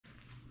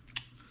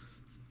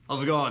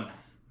How's it going?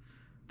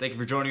 Thank you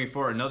for joining me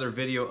for another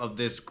video of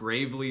this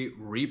Gravely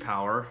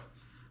Repower.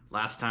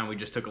 Last time we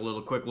just took a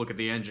little quick look at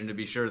the engine to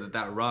be sure that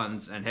that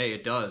runs, and hey,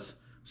 it does.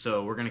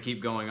 So we're gonna keep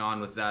going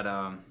on with that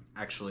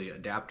actually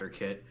adapter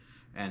kit.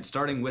 And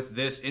starting with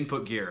this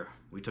input gear,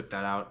 we took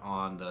that out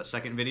on the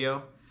second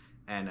video.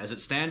 And as it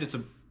stands,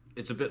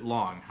 it's a bit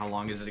long. How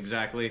long is it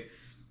exactly?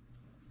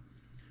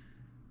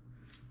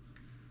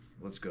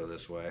 Let's go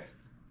this way.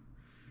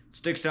 It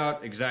sticks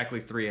out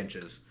exactly 3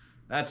 inches.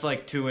 That's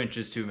like 2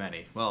 inches too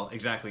many. Well,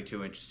 exactly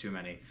 2 inches too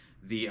many.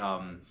 The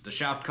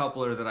shaft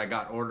coupler that I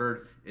got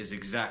ordered is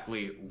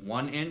exactly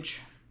 1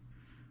 inch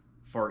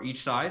for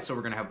each side. So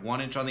we're gonna have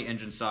 1 inch on the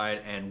engine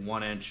side and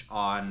 1 inch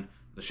on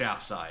the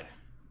shaft side.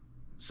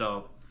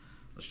 So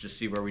let's just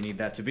see where we need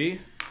that to be.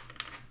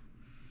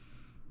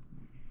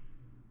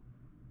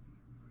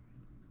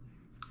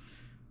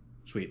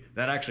 Sweet.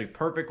 That actually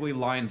perfectly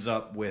lines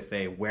up with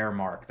a wear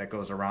mark that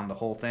goes around the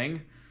whole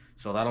thing.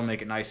 So that'll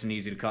make it nice and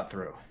easy to cut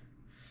through.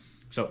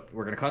 So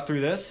we're gonna cut through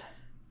this,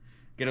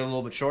 get it a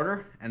little bit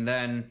shorter, and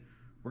then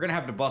we're gonna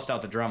have to bust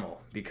out the Dremel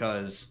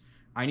because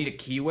I need a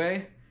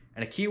keyway,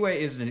 and a keyway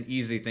isn't an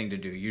easy thing to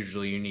do.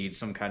 Usually you need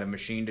some kind of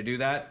machine to do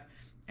that,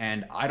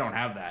 and I don't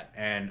have that,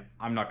 and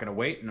I'm not gonna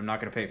wait, and I'm not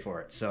gonna pay for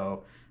it.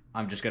 So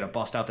I'm just gonna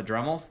bust out the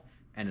Dremel,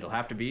 and it'll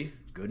have to be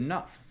good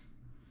enough.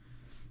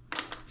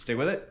 Stay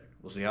with it,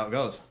 we'll see how it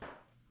goes.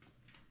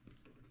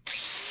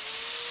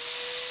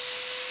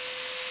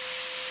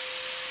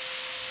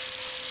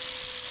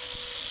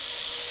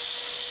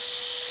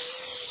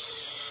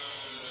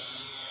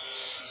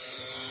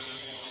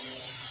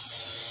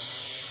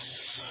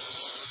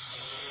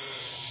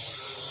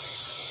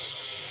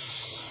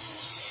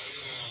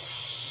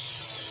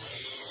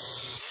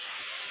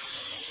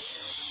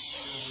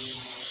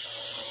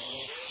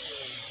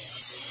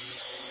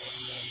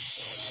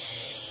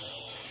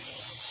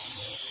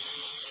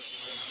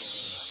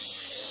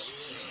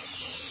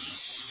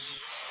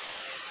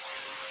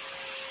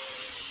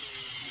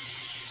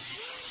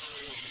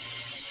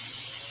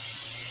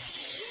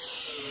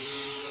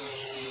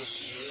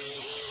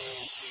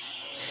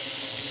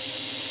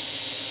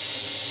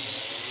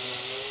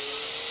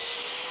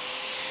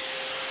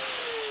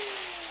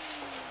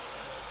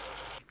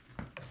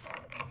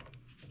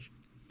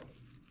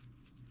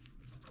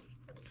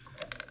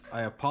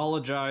 I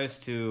apologize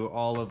to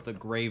all of the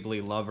Gravely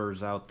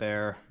lovers out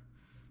there.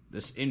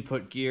 This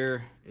input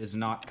gear is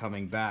not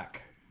coming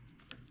back.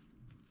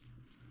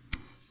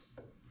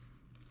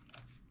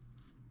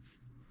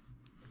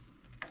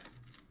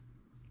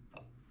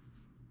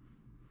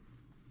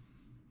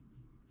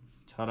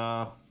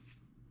 Ta-da!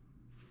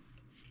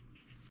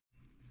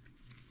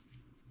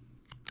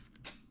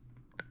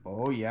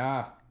 Oh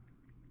yeah,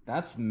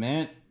 that's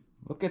mint.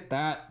 Look at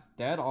that,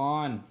 dead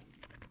on.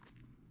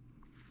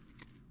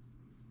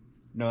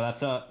 No,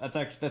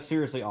 that's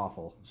seriously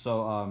awful.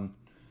 So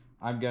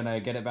I'm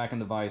gonna get it back in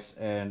the vise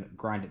and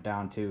grind it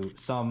down to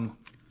some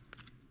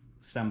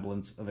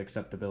semblance of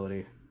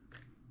acceptability.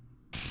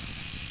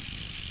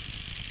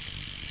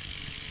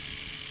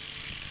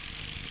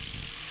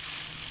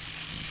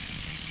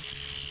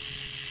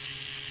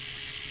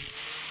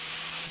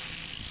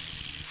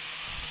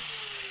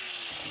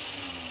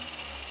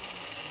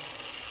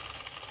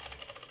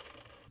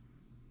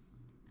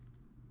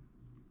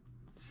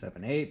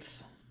 Seven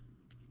eighths.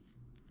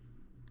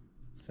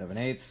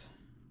 7/8.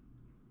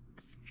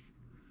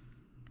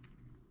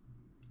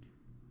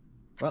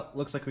 Well,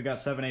 looks like we got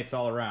 7/8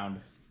 all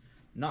around.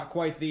 Not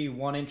quite the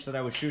 1 inch that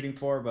I was shooting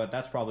for, but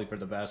that's probably for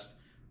the best.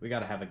 We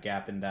gotta have a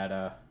gap in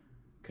that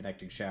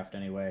connecting shaft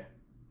anyway.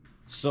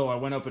 So I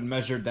went up and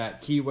measured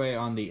that keyway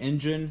on the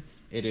engine.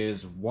 It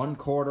is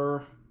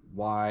 1/4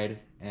 wide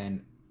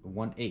and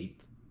 1/8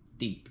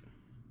 deep.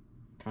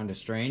 Kind of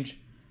strange,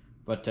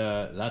 but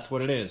that's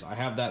what it is. I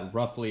have that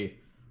roughly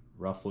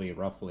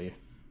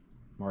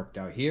marked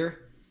out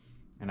here,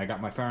 and I got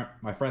my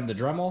friend the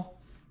Dremel,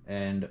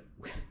 and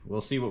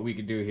we'll see what we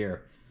can do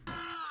here.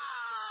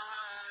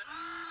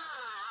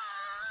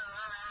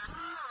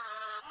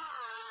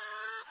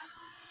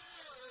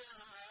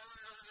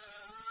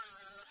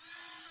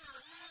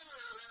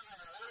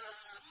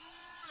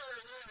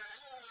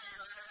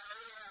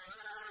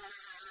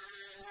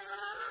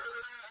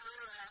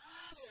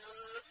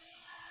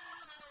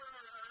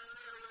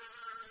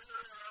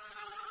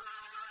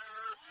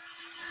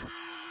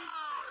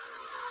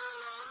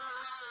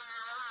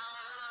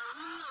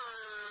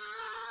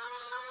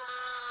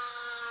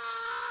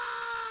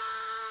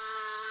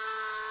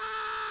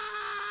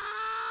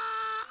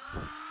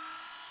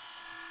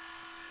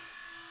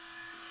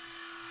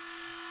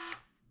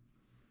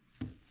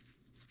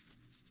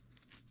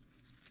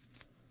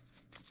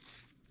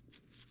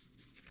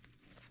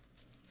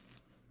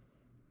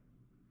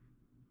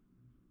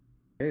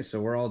 Okay,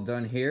 so we're all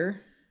done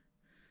here,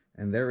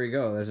 and there we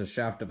go. There's a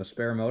shaft of a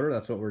spare motor.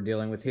 That's what we're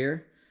dealing with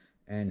here.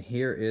 And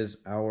here is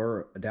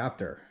our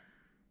adapter.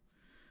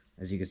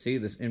 As you can see,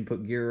 this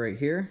input gear right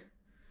here,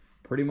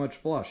 pretty much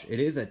flush. It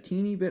is a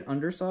teeny bit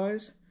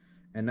undersized,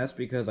 and that's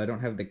because I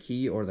don't have the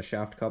key or the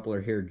shaft coupler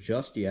here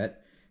just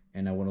yet.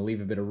 and I want to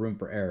leave a bit of room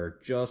for error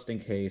just in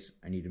case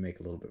I need to make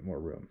a little bit more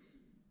room.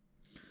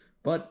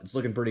 But it's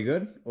looking pretty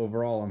good.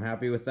 Overall, I'm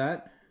happy with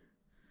that.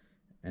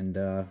 And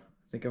I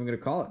think I'm going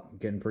to call it. I'm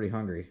getting pretty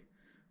hungry.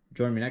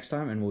 Join me next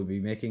time, and we'll be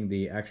making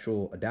the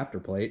actual adapter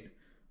plate.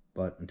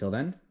 But until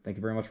then, thank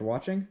you very much for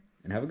watching,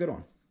 and have a good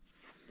one.